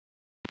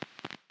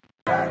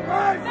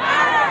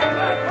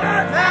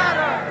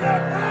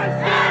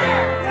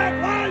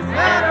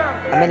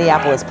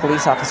Minneapolis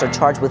police officer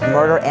charged with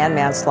murder and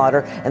manslaughter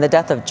in the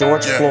death of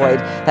George Floyd.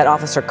 That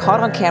officer caught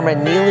on camera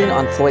kneeling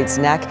on Floyd's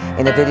neck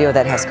in a video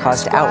that has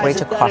caused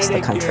outrage across the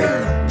country.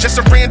 Just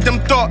a random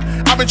thought.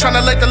 I've been trying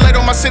to light the light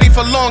on my city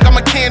for long. I'm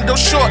a candle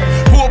short.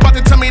 Who about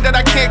to tell me that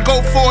I can't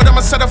go forward?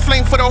 I'ma set a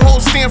flame for the whole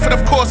Stanford,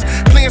 of course.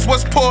 Plans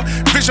was poor,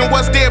 vision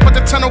was there, but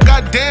the tunnel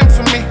got damn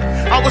for me.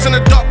 I was in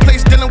a dark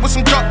place dealing with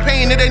some dark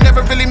pain. It ain't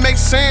never really make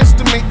sense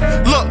to me.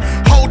 Look,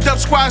 hold up,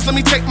 Squires, let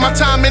me take my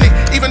time in it.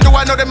 Even though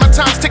I know that my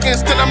time's ticking,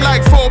 still I'm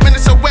like 4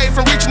 minutes away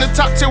from reaching the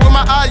top tier with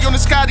my eye on the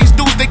sky. These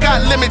dudes, they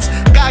got limits.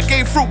 God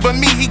gave fruit, but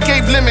me, he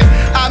gave lemon.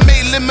 I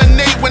made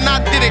lemonade when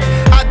I did it.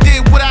 I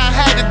did what I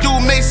had to do,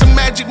 made some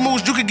magic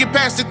moves. You could get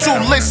past it too.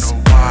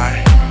 Listen. Why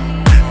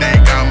they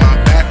got my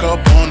back up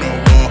on the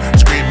wall,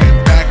 screaming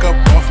back up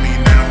off me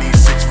now. Need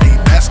 6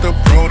 feet, that's the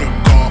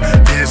protocol.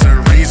 There's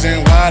a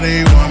reason why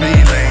they want me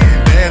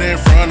laying dead in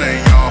front of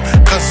y'all.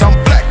 Cause I'm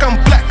black,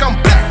 I'm black, I'm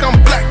black, I'm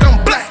black, I'm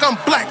black, I'm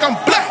black, I'm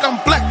black, I'm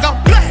black, I'm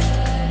black.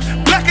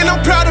 Black and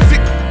I'm proud of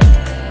it.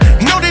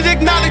 Know that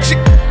acknowledge it.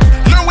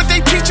 Learn what they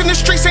teach in the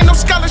streets, ain't no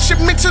scholarship.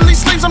 Mentally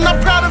slaves, I'm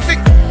not proud of it.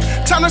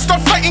 Time to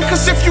start fighting,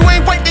 cause if you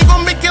ain't white, they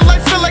gon' make your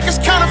life feel like it's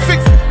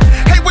counterfeit.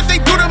 Hey, what they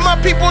do to my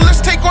people,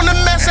 let's take on the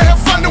mass and have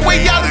fun the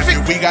way out of it.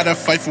 We gotta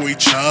fight for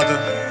each other.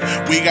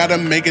 We gotta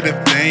make it a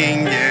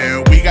thing,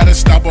 yeah. We gotta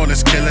stop all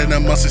this killing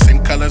amongst us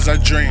in colors I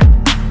dream.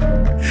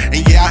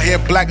 And yeah, I hear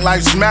Black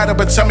Lives Matter,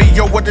 but tell me,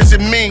 yo, what does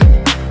it mean?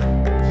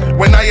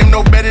 When I am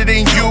no better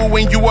than you,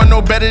 and you are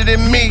no better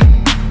than me.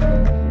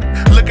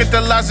 Look at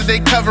the lies that they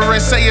cover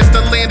and say it's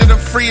the land of the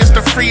free, it's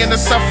the free and the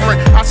suffering.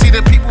 I see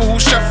the people who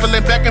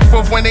shuffling back and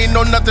forth when they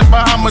know nothing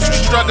about how much we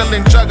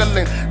struggling,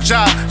 juggling.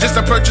 Job just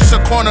to purchase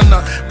a corner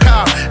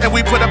car, and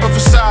we put up a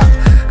facade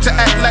to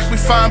act like we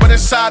fine, but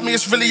inside me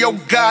it's really oh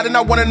God, and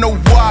I wanna know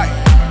why.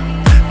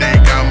 They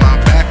got my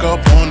back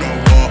up on the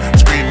wall,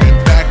 screaming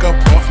back up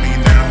off me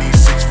now. Need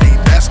 6 feet,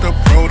 that's the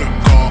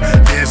protocol.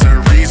 There's a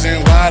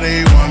reason why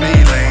they want me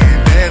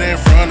laying dead in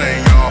front of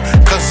y'all.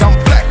 Cause I'm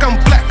black, I'm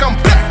black, I'm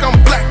black, I'm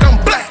black, I'm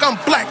black, I'm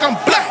black, I'm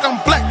black, I'm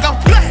black, I'm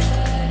black.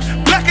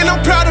 Black and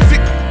I'm proud of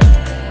it.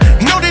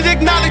 Know that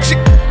acknowledge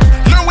it.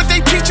 Learn what they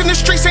teach in the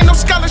streets, ain't no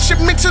scholarship.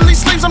 Mentally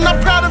slaves, I'm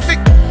not proud of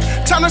it.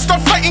 Time to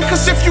start fighting,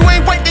 cause if you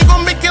ain't white, they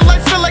gon' make your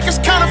life feel like it's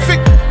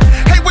counterfeit.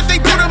 Hey, what they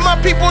do to my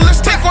people,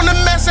 let's take on the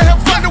mass and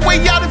have fun the way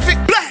out of it.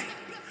 Black,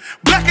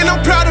 black and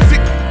I'm proud of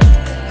it.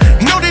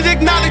 Know that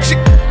acknowledge it.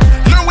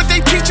 Learn what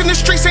they teach in the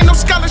streets, ain't no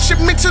scholarship.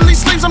 Mentally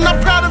slaves, I'm not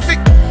proud of it.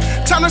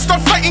 Time to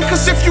start fighting,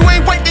 cause if you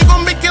ain't white, they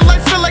gon' make your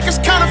life feel like it's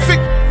counterfeit.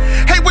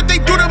 Hey, what they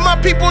do to my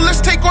people,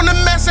 let's take on the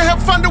mass and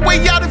have fun the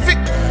way out of it.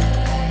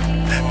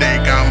 They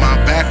got my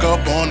back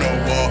up on the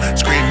wall,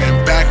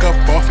 screaming back up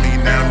off me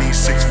now. Need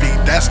 6 feet,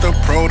 that's the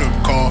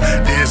protocol.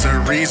 There's a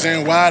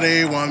reason why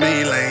they want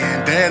me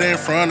laying dead in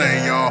front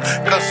of y'all.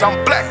 Cause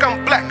I'm black,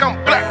 I'm black,